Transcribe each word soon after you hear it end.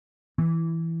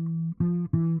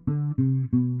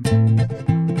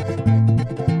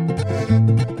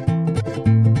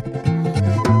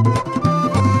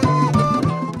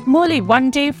Ali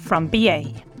Wanji from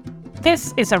BA.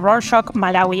 This is a Rorshok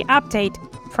Malawi update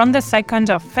from the 2nd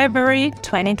of February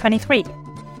 2023.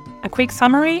 A quick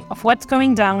summary of what's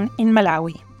going down in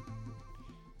Malawi.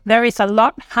 There is a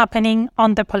lot happening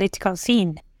on the political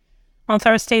scene. On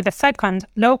Thursday the 2nd,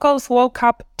 locals woke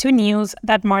up to news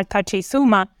that Martha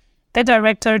Chizuma, the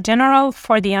Director General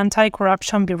for the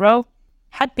Anti-Corruption Bureau,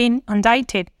 had been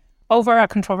indicted over a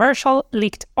controversial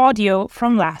leaked audio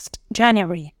from last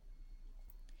January.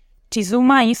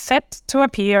 Chizuma is set to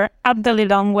appear at the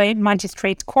Lilongwe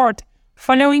Magistrate Court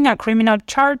following a criminal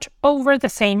charge over the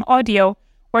same audio,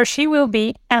 where she will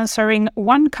be answering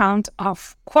one count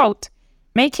of, quote,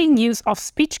 making use of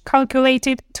speech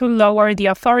calculated to lower the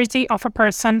authority of a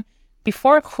person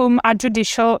before whom a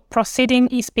judicial proceeding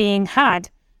is being had,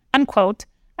 unquote,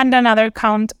 and another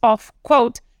count of,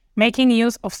 quote, making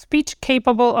use of speech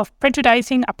capable of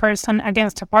prejudicing a person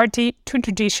against a party to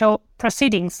judicial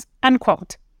proceedings,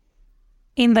 unquote.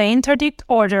 In the interdict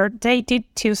order dated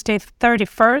Tuesday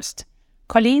 31st,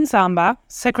 Colleen Zamba,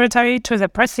 Secretary to the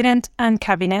President and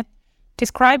Cabinet,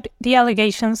 described the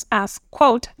allegations as,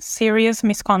 quote, serious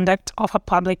misconduct of a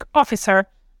public officer,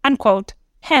 unquote,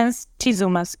 hence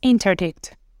Chizuma's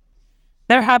interdict.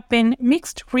 There have been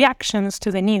mixed reactions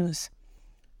to the news.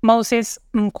 Moses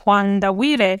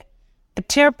Mkwandawire, the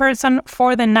chairperson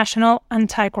for the National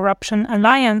Anti-Corruption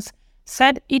Alliance,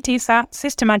 said it is a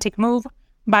systematic move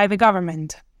by the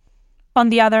government. On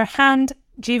the other hand,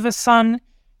 Jivason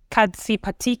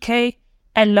Katsipatike,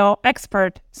 a law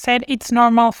expert, said it's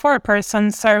normal for a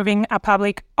person serving a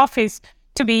public office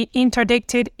to be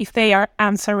interdicted if they are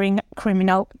answering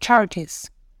criminal charges.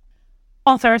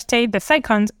 On Thursday the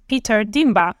 2nd, Peter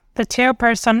Dimba, the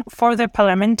chairperson for the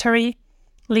Parliamentary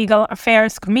Legal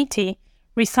Affairs Committee,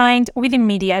 resigned with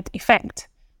immediate effect.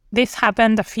 This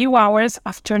happened a few hours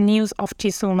after news of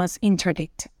Chizuma's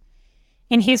interdict.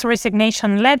 In his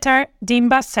resignation letter,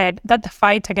 Dimba said that the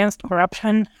fight against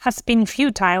corruption has been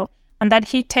futile and that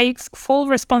he takes full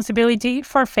responsibility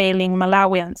for failing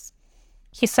Malawians.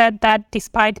 He said that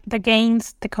despite the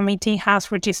gains the committee has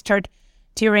registered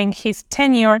during his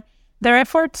tenure, their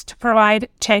efforts to provide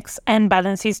checks and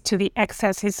balances to the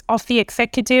excesses of the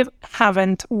executive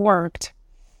haven't worked.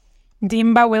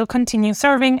 Dimba will continue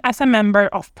serving as a member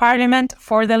of parliament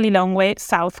for the Lilongwe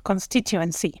South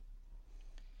constituency.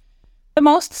 The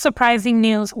most surprising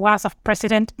news was of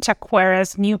President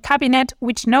Chakwera's new cabinet,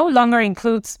 which no longer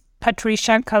includes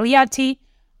Patricia Kaliati,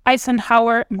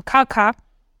 Eisenhower Mkaka,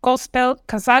 Gospel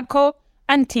Kazako,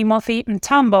 and Timothy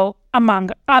Mtambo, among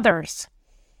others.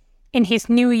 In his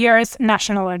New Year's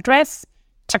national address,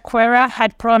 Chakwera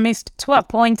had promised to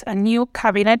appoint a new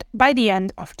cabinet by the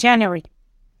end of January.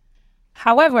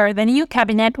 However, the new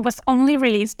cabinet was only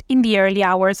released in the early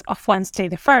hours of Wednesday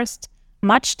the 1st,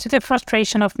 much to the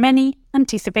frustration of many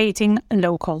anticipating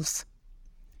locals.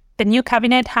 The new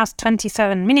cabinet has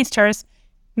 27 ministers,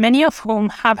 many of whom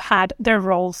have had their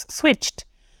roles switched.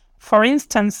 For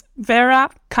instance, Vera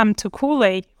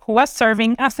Kamtukule, who was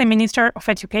serving as the Minister of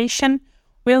Education,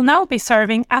 will now be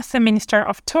serving as the Minister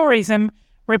of Tourism,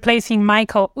 replacing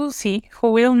Michael Usi,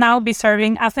 who will now be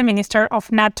serving as the Minister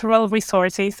of Natural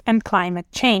Resources and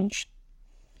Climate Change.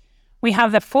 We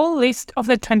have the full list of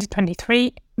the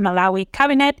 2023 Malawi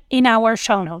cabinet in our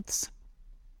show notes.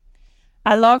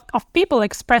 A lot of people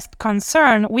expressed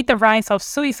concern with the rise of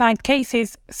suicide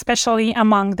cases, especially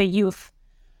among the youth.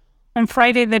 On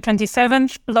Friday the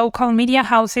 27th, local media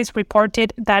houses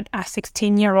reported that a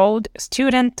 16-year-old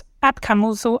student at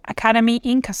Kamuzu Academy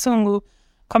in Kasungu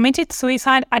committed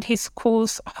suicide at his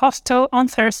school's hostel on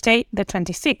Thursday the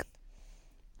 26th.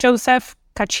 Joseph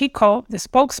Kachiko, the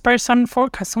spokesperson for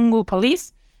Kasungu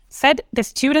Police, said the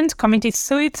student committed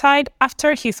suicide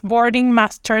after his boarding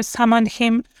master summoned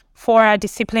him for a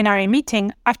disciplinary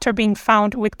meeting after being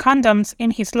found with condoms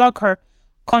in his locker,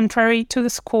 contrary to the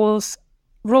school's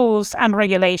rules and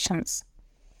regulations.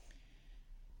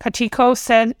 Kachiko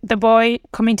said the boy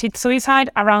committed suicide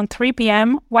around 3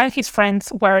 p.m. while his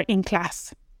friends were in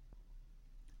class.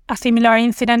 A similar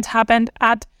incident happened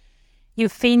at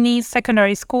Youthini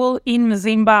Secondary School in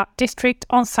Mzimba district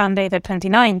on Sunday the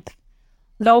 29th.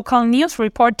 Local news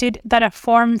reported that a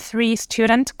Form 3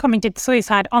 student committed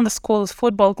suicide on the school's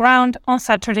football ground on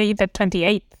Saturday the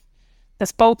 28th. The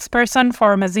spokesperson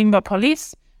for Mzimba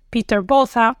Police, Peter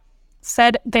Botha,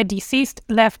 said the deceased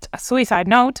left a suicide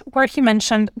note where he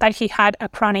mentioned that he had a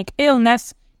chronic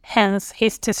illness, hence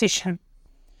his decision.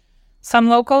 Some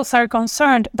locals are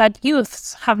concerned that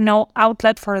youths have no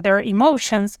outlet for their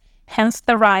emotions, hence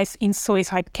the rise in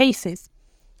suicide cases.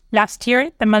 Last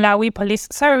year, the Malawi Police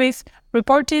Service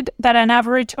reported that an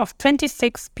average of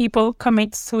 26 people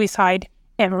commit suicide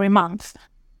every month.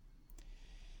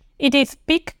 It is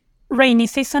peak rainy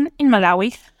season in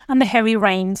Malawi, and the heavy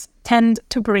rains tend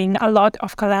to bring a lot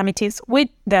of calamities with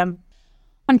them.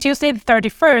 On Tuesday the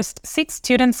 31st, 6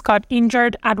 students got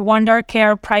injured at Wonder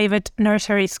Care Private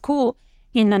Nursery School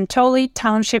in Antoli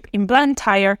Township in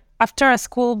Blantyre after a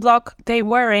school block they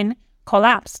were in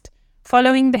collapsed,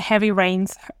 following the heavy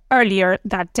rains earlier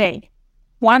that day.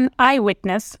 One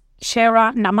eyewitness,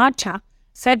 Shera Namacha,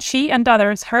 said she and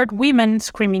others heard women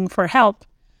screaming for help.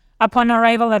 Upon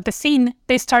arrival at the scene,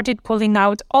 they started pulling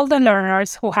out all the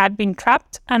learners who had been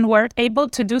trapped and were able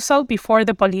to do so before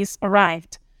the police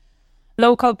arrived.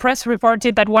 Local press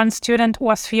reported that one student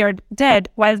was feared dead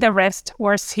while the rest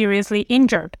were seriously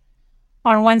injured.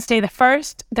 On Wednesday the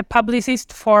 1st, the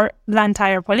publicist for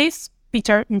Blantyre Police,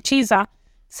 Peter Mchiza,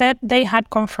 said they had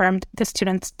confirmed the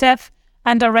student's death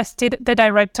and arrested the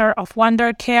director of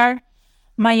Wonder Care,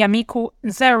 Mayamiku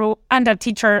Zeru, and a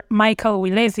teacher, Michael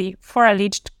Wilezi, for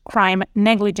alleged crime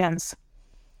negligence.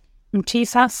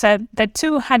 Mchiza said the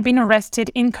two had been arrested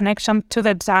in connection to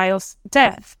the child's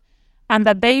death, and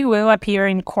that they will appear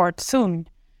in court soon.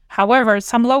 However,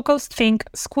 some locals think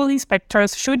school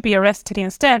inspectors should be arrested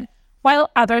instead, while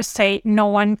others say no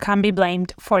one can be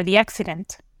blamed for the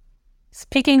accident.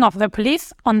 Speaking of the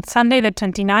police, on Sunday the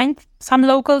 29th, some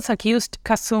locals accused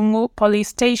Kasungu police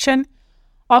station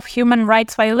of human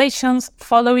rights violations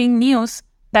following news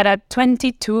that a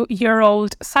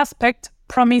 22-year-old suspect,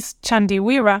 Promise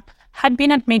Chandiwira, had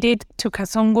been admitted to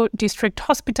Kasungu District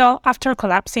Hospital after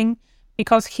collapsing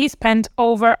because he spent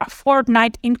over a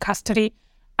fortnight in custody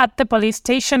at the police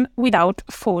station without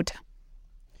food.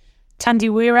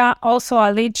 Chandiwira also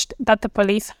alleged that the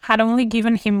police had only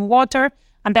given him water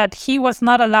and that he was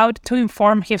not allowed to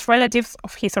inform his relatives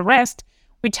of his arrest,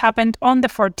 which happened on the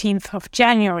 14th of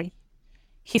January.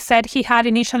 He said he had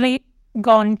initially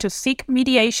gone to seek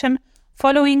mediation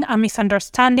following a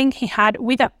misunderstanding he had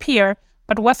with a peer,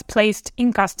 but was placed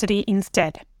in custody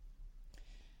instead.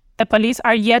 The police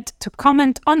are yet to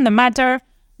comment on the matter,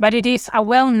 but it is a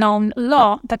well-known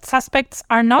law that suspects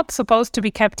are not supposed to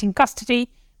be kept in custody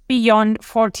beyond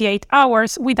 48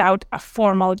 hours without a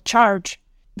formal charge.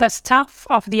 The staff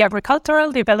of the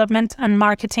Agricultural Development and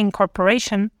Marketing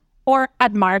Corporation, or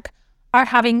ADMARC, are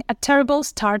having a terrible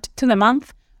start to the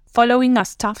month following a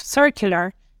staff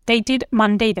circular dated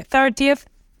Monday the 30th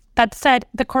that said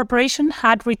the corporation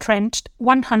had retrenched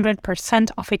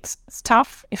 100% of its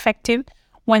staff effective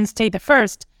Wednesday the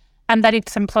 1st, and that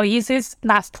its employees'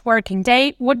 last working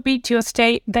day would be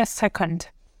Tuesday the 2nd.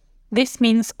 This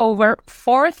means over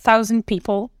 4,000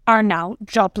 people are now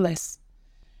jobless.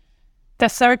 The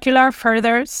circular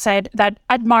further said that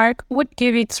ADMARC would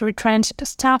give its retrenched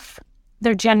staff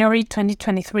their January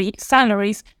 2023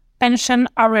 salaries, pension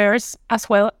arrears, as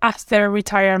well as their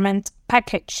retirement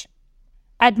package.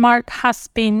 ADMARC has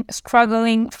been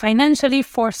struggling financially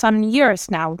for some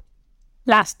years now.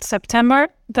 Last September,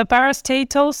 the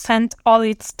parastatal sent all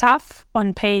its staff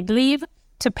on paid leave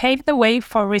to pave the way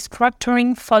for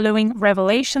restructuring following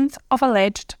revelations of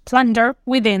alleged plunder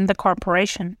within the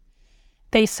corporation.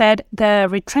 They said the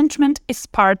retrenchment is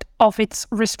part of its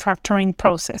restructuring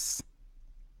process.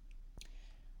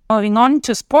 Moving on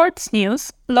to sports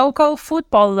news, local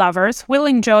football lovers will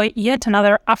enjoy yet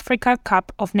another Africa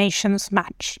Cup of Nations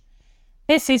match.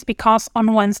 This is because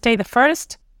on Wednesday the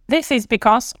 1st,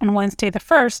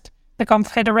 the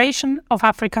Confederation of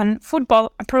African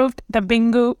Football approved the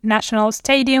Bingu National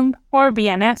Stadium, or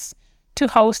BNS, to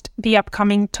host the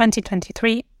upcoming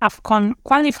 2023 AFCON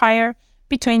qualifier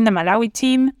between the Malawi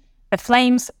team, the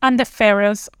Flames, and the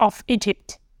Pharaohs of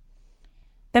Egypt.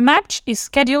 The match is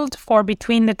scheduled for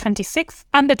between the 26th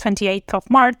and the 28th of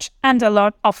March, and a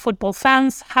lot of football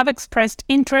fans have expressed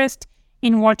interest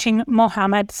in watching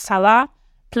Mohamed Salah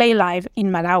play live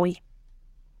in Malawi.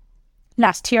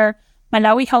 Last year,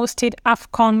 Malawi hosted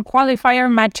AFCON qualifier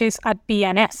matches at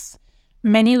BNS.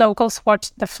 Many locals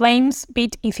watched the Flames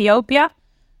beat Ethiopia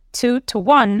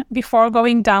 2-1 before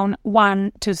going down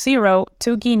 1-0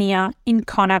 to Guinea in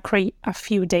Conakry a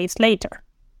few days later.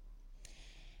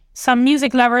 Some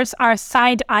music lovers are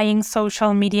side-eyeing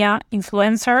social media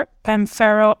influencer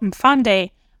Pemfero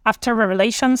Mfande after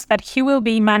revelations that he will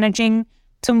be managing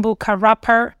Tumbuka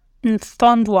rapper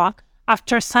Nthondwa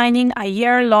after signing a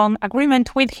year-long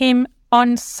agreement with him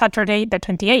on Saturday the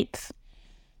 28th.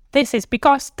 This is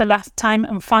because the last time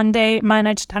Mfande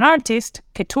managed an artist,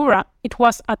 Ketura, it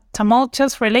was a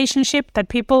tumultuous relationship that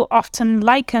people often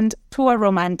likened to a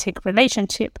romantic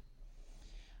relationship.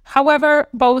 However,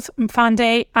 both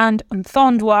Mfande and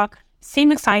Nthondwa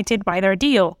seem excited by their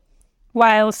deal.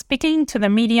 While speaking to the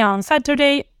media on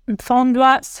Saturday,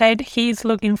 Nthondwa said he is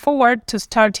looking forward to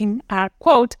starting a,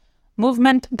 quote,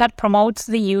 movement that promotes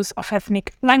the use of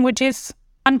ethnic languages,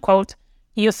 unquote,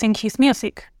 using his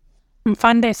music.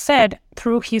 Mfande said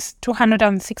through his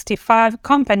 265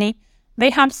 company, they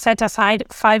have set aside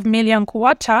 5 million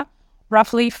kwacha,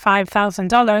 roughly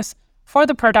 $5,000, for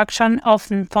the production of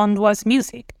Nthondwa's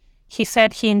music. He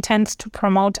said he intends to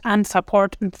promote and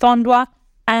support Nthondwa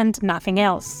and nothing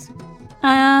else.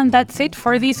 And that's it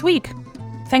for this week.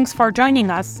 Thanks for joining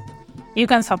us. You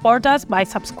can support us by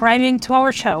subscribing to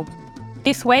our show.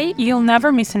 This way, you'll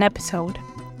never miss an episode.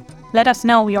 Let us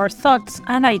know your thoughts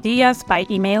and ideas by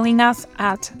emailing us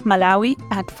at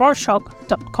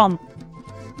malawi@4shock.com.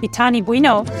 Itani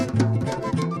Bueno.